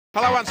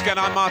Hello once again,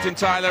 I'm Martin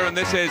Tyler and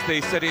this is the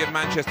City of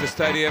Manchester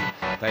Stadium.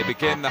 They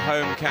begin the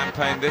home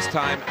campaign this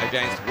time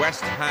against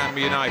West Ham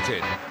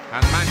United.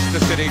 And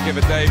Manchester City give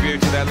a debut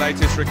to their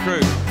latest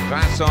recruit,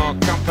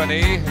 Vincent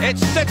Kompany.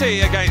 It's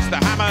City against the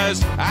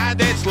Hammers and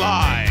it's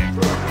live.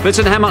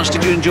 Vincent, how much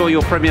did you enjoy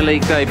your Premier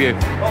League debut?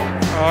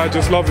 I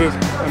just loved it.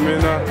 I mean,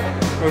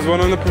 I was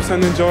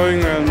 100%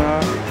 enjoying and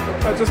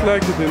I just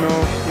liked it, you know.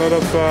 A lot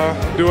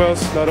of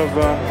duels, a lot of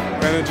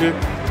energy.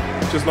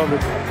 Just loved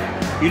it.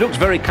 You looked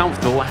very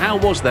comfortable. How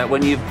was that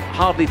when you've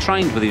hardly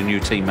trained with your new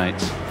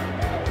teammates?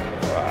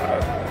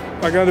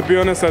 I gotta be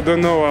honest, I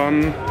don't know.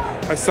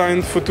 I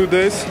signed for 2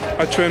 days.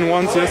 I trained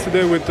once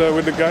yesterday with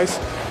the guys.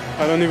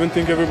 I don't even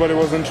think everybody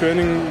was on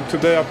training.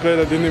 Today I played,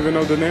 I didn't even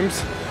know the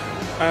names.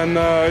 And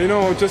you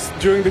know, just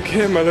during the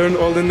game I learned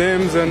all the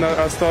names and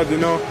I started, you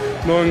know,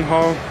 knowing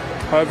how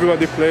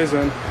everybody plays,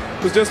 and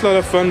it was just a lot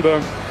of fun.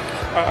 But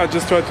I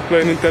just tried to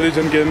play an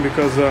intelligent game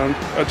because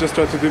I just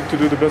tried to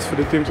do the best for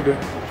the team today.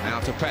 Now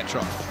to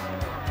Petrov.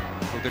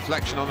 Good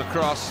deflection on the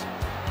cross.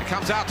 It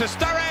comes out to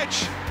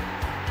Sturridge.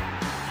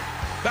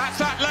 That's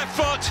that left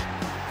foot.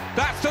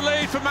 That's the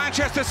lead for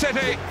Manchester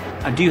City.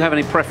 And do you have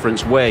any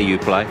preference where you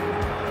play?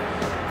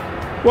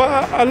 Well,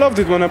 I loved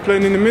it when I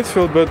played in the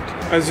midfield, but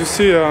as you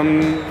see,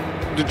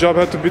 the job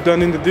had to be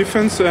done in the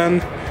defense,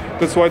 and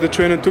that's why the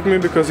trainer took me,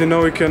 because you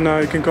know he can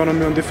count on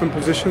me on different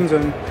positions,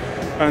 and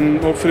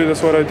hopefully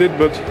that's what I did.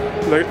 But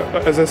like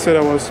as I said,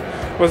 was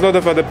a lot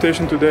of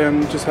adaptation today.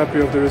 I'm just happy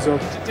of the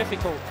result. It's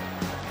difficult.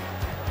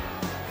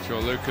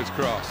 Sure, Lucas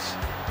cross.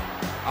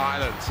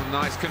 Ireland, some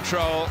nice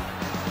control.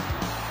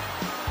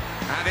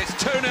 And it's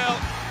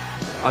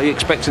 2-0. Are you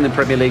expecting the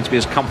Premier League to be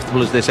as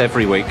comfortable as this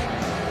every week?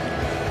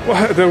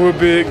 Well, that would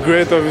be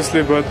great,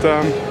 obviously, but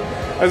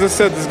as I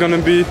said, it's going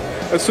to be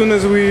as long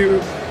as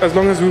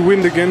we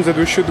win the games that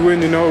we should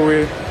win. You know,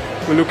 we're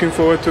looking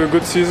forward to a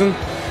good season,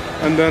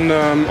 and then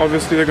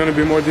obviously there are going to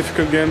be more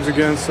difficult games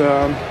against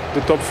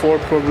the top 4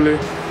 probably,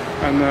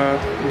 and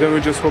then we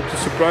just hope to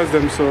surprise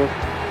them. So,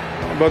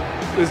 but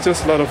it's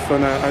just a lot of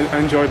fun. I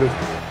enjoyed it.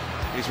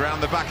 He's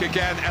round the back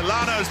again.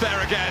 Elano's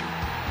there again.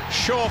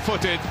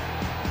 Sure-footed.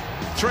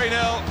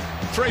 3-0.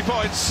 3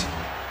 points.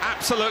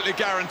 Absolutely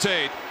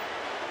guaranteed.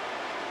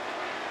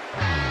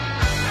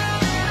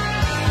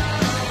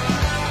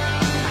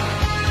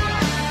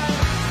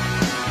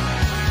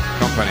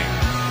 Kompany.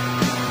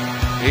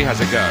 He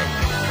has a go.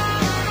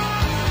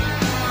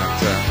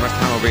 But West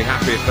Ham will be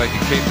happy if they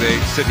can keep the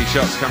City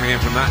shots coming in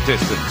from that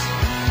distance.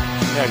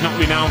 Yeah, he's not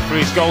renowned for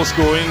his goal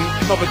scoring.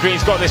 Robert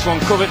Green's got this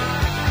one covered.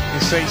 You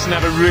see, he's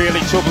never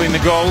really troubling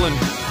the goal, and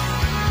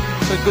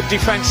it's a good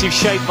defensive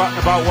shape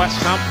about West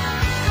Ham.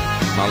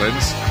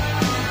 Mullins.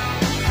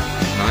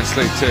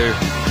 Nicely to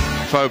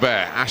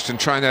Faubert. Ashton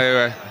trying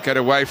to get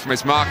away from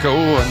his marker.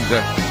 Ooh, and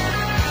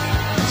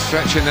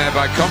stretch in there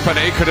by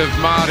Kompany could have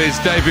marred his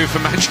debut for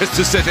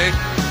Manchester City.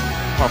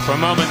 Well, for a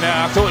moment there,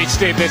 I thought he'd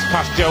steered this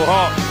past Joe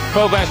Hart.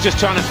 Faubert's just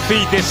trying to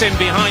feed this in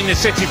behind the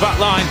City back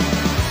line.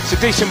 It's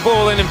a decent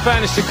ball, and in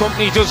fairness to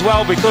Kompany, he does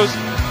well because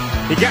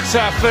he gets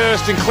there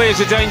first and clears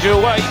the danger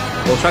away.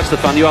 Well, that's the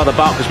fun. You are the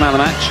Barclays man of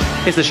the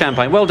match. Here's the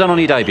champagne. Well done on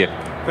your debut.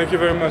 Thank you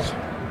very much.